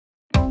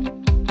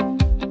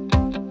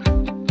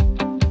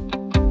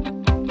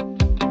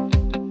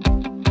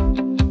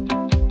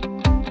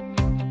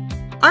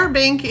OnBoard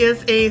Bank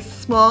is a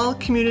small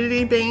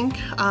community bank.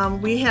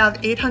 We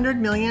have 800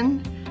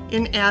 million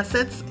in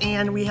assets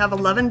and we have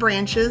 11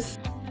 branches.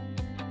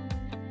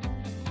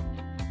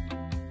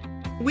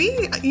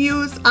 We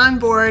use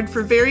OnBoard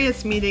for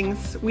various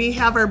meetings. We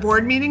have our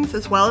board meetings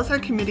as well as our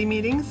committee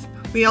meetings.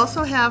 We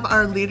also have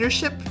our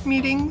leadership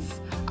meetings.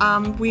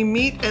 We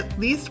meet at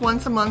least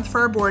once a month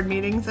for our board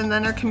meetings, and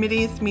then our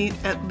committees meet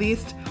at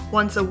least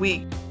once a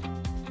week.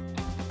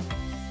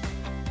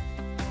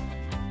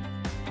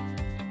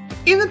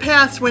 In the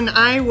past, when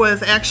I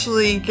was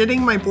actually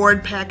getting my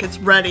board packets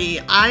ready,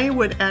 I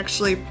would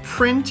actually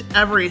print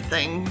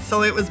everything.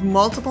 So it was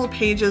multiple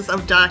pages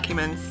of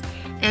documents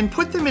and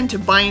put them into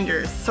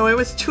binders. So it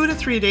was 2 to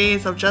 3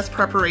 days of just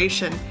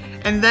preparation.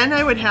 And then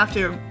I would have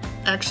to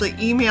actually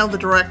email the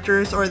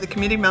directors or the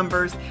committee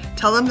members,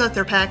 tell them that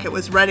their packet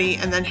was ready,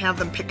 and then have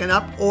them pick it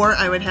up, or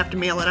I would have to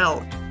mail it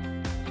out.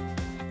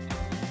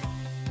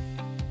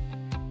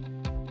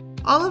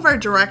 All of our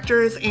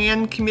directors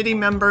and committee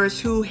members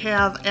who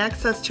have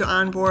access to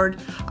OnBoard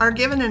are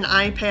given an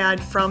iPad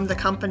from the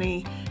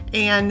company,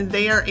 and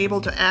they are able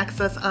to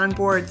access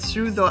OnBoard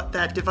through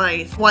that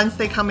device. Once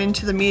they come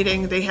into the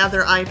meeting, they have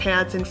their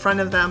iPads in front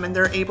of them and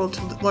they're able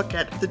to look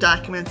at the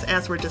documents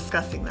as we're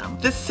discussing them.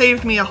 This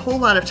saved me a whole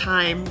lot of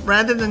time.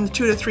 Rather than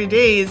 2 to 3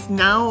 days,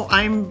 now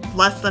I'm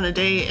less than a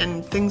day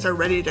and things are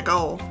ready to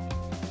go.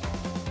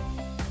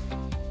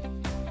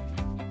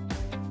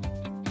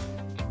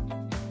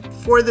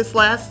 For this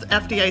last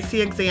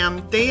FDIC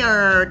exam, they are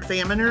our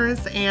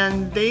examiners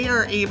and they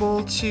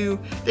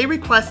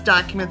request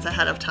documents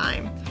ahead of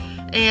time.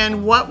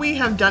 And what we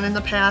have done in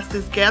the past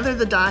is gather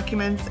the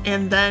documents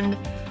and then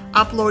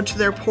upload to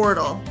their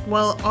portal.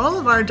 Well, all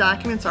of our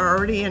documents are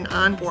already in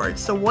OnBoard.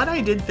 So what I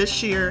did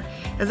this year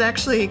is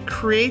actually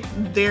create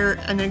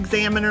an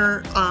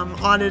examiner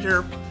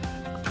auditor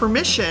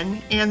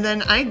permission, and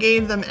then I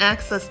gave them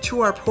access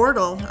to our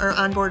portal, our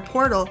OnBoard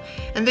portal,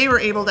 and they were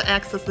able to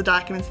access the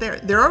documents there.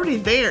 They're already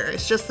there.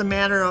 It's just a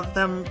matter of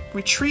them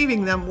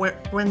retrieving them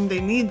when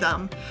they need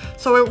them.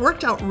 So it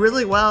worked out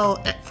really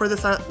well for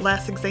this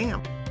last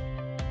exam.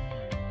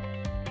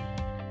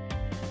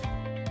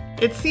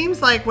 It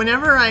seems like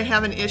whenever I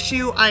have an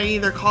issue, I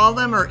either call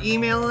them or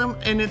email them,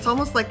 and it's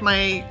almost like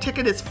my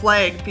ticket is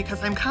flagged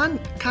because I'm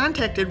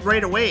contacted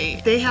right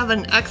away. They have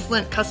an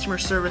excellent customer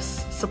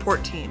service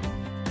support team.